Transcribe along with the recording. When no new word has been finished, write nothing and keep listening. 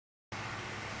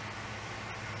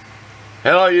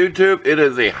Hello YouTube, it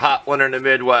is a hot one in the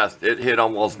Midwest. It hit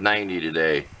almost 90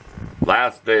 today.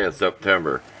 Last day of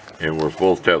September, and we're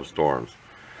supposed to have storms.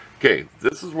 Okay,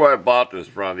 this is where I bought this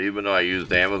from, even though I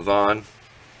used Amazon.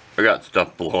 I got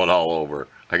stuff blowing all over.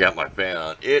 I got my fan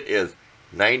on. It is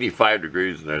 95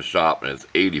 degrees in this shop, and it's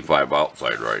 85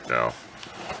 outside right now.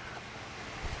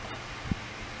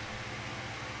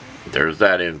 There's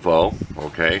that info,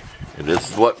 okay? And this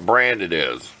is what brand it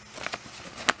is.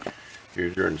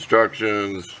 Here's your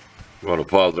instructions. You want to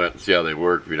pause that and see how they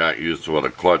work if you're not used to what a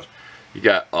clutch.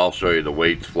 I'll show you the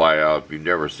weights fly out if you've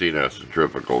never seen a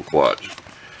centrifugal clutch.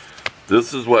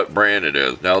 This is what brand it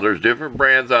is. Now there's different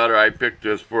brands out there. I picked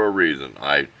this for a reason.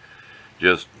 I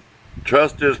just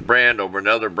trust this brand over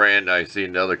another brand I see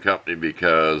in another company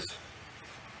because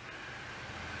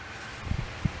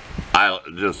I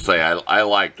just say I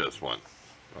like this one.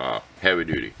 Heavy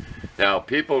duty. Now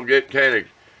people get kind of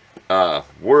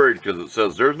worried because it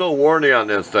says there's no warranty on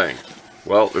this thing.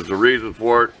 Well, there's a reason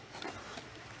for it.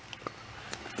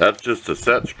 That's just a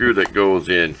set screw that goes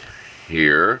in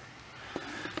here.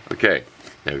 Okay,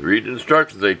 now read the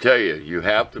instructions. They tell you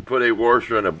have to put a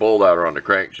washer and a bolt outer on the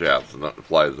crankshaft so nothing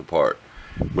flies apart.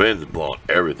 Wind's blowing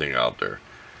everything out there.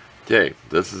 Okay,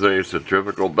 this is a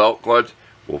centrifugal belt clutch.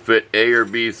 Will fit A or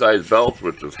B size belts,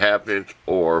 which is 1/2 inch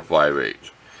or 5/8.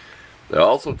 They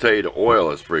also tell you to oil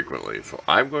this frequently. So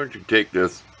I'm going to take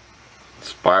this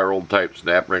spiral type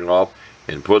snap ring off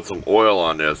and put some oil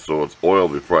on this so it's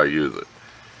oiled before I use it.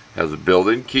 Has a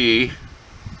built-in key.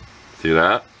 See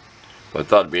that? But I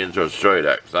thought it'd be interesting to show you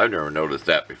that because I've never noticed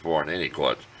that before in any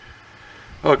clutch.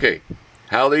 Okay,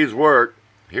 how these work.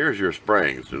 Here's your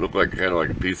springs. They look like kind of like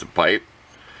a piece of pipe.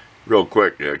 Real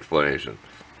quick explanation.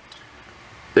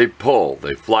 They pull,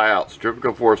 they fly out.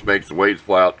 Centrifugal force makes the weights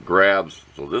fly out, grabs.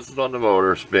 So this is on the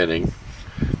motor spinning.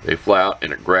 They fly out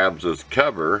and it grabs this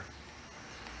cover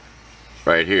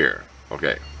right here.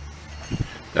 Okay,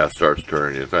 that starts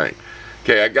turning your thing.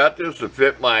 Okay, I got this to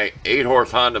fit my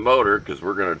 8-horse Honda motor because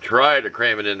we're going to try to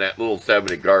cram it in that little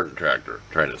 70 garden tractor,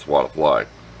 trying to swat a fly.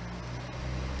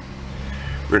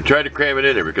 We're going to try to cram it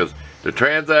in there because the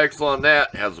transaxle on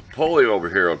that has a pulley over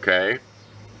here, okay?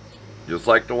 Just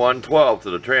like the 112 to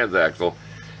the transaxle,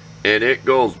 and it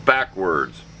goes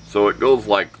backwards. So it goes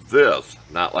like this,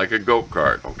 not like a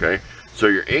go-kart, okay? So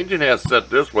your engine has set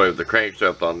this way with the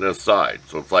crankshaft on this side.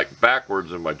 So it's like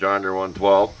backwards in my John Deere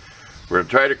 112. We're going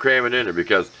to try to cram it in there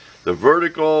because the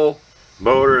vertical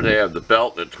motor, they have the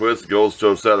belt that twists, goes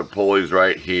to a set of pulleys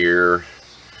right here.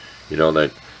 You know,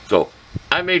 so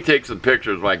I may take some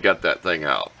pictures when I get that thing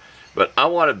out. But I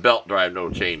want a belt drive, no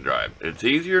chain drive. It's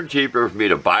easier and cheaper for me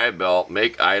to buy a belt,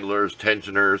 make idlers,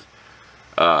 tensioners,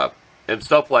 and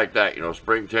stuff like that. You know,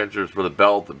 spring tensioners for the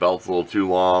belt. The belt's a little too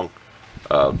long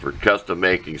for custom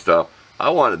making stuff.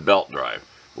 I want a belt drive.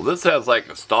 Well, this has like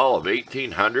a stall of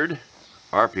 1,800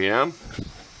 RPM.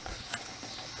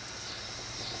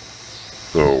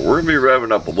 So we're going to be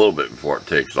revving up a little bit before it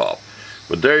takes off.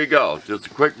 But there you go. Just a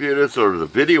quick view of this. So there's a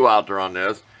video out there on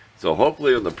this. So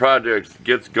hopefully when the project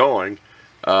gets going,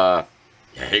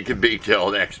 it could be till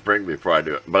next spring before I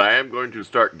do it. But I am going to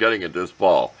start gutting it this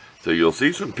fall. So you'll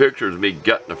see some pictures of me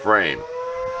gutting the frame.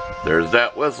 There's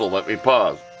that whistle. Let me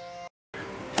pause.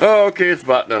 Okay, it's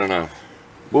about done enough.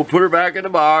 We'll put her back in the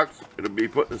box. It'll be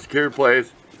put in a secure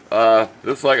place.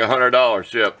 This is like $100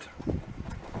 shipped.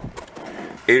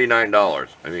 $89.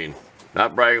 I mean,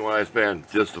 not bragging when I spend,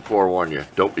 just to forewarn you.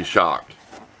 Don't be shocked.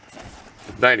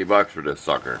 90 bucks for this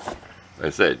sucker. Like I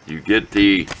said, you get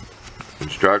the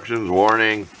instructions,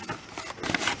 warning,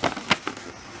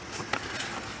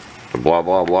 blah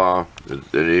blah blah.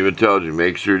 It even tells you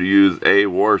make sure to use a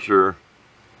washer.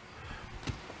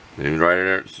 And right in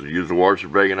there, so use the washer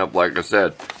big enough, like I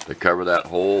said, to cover that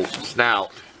whole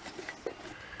snout.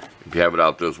 If you have it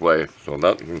out this way, so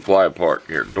nothing can fly apart.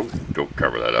 Here, don't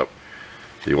cover that up.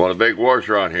 So you want a big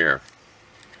washer on here.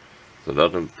 So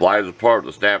nothing flies apart,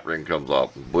 the snap ring comes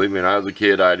off. Believe me, when I was a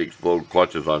kid, I'd explode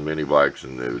clutches on mini bikes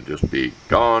and it would just be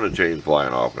gone and chains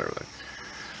flying off and everything.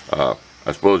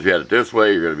 I suppose if you had it this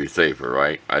way, you're going to be safer,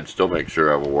 right? I'd still make sure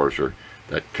I have a washer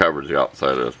that covers the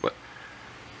outside of this, but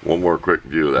one more quick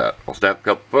view of that. I'll snap a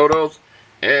couple photos,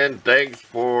 and thanks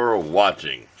for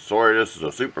watching. Sorry this is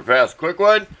a super fast, quick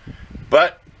one,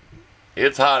 but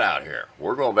it's hot out here.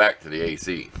 We're going back to the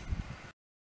AC.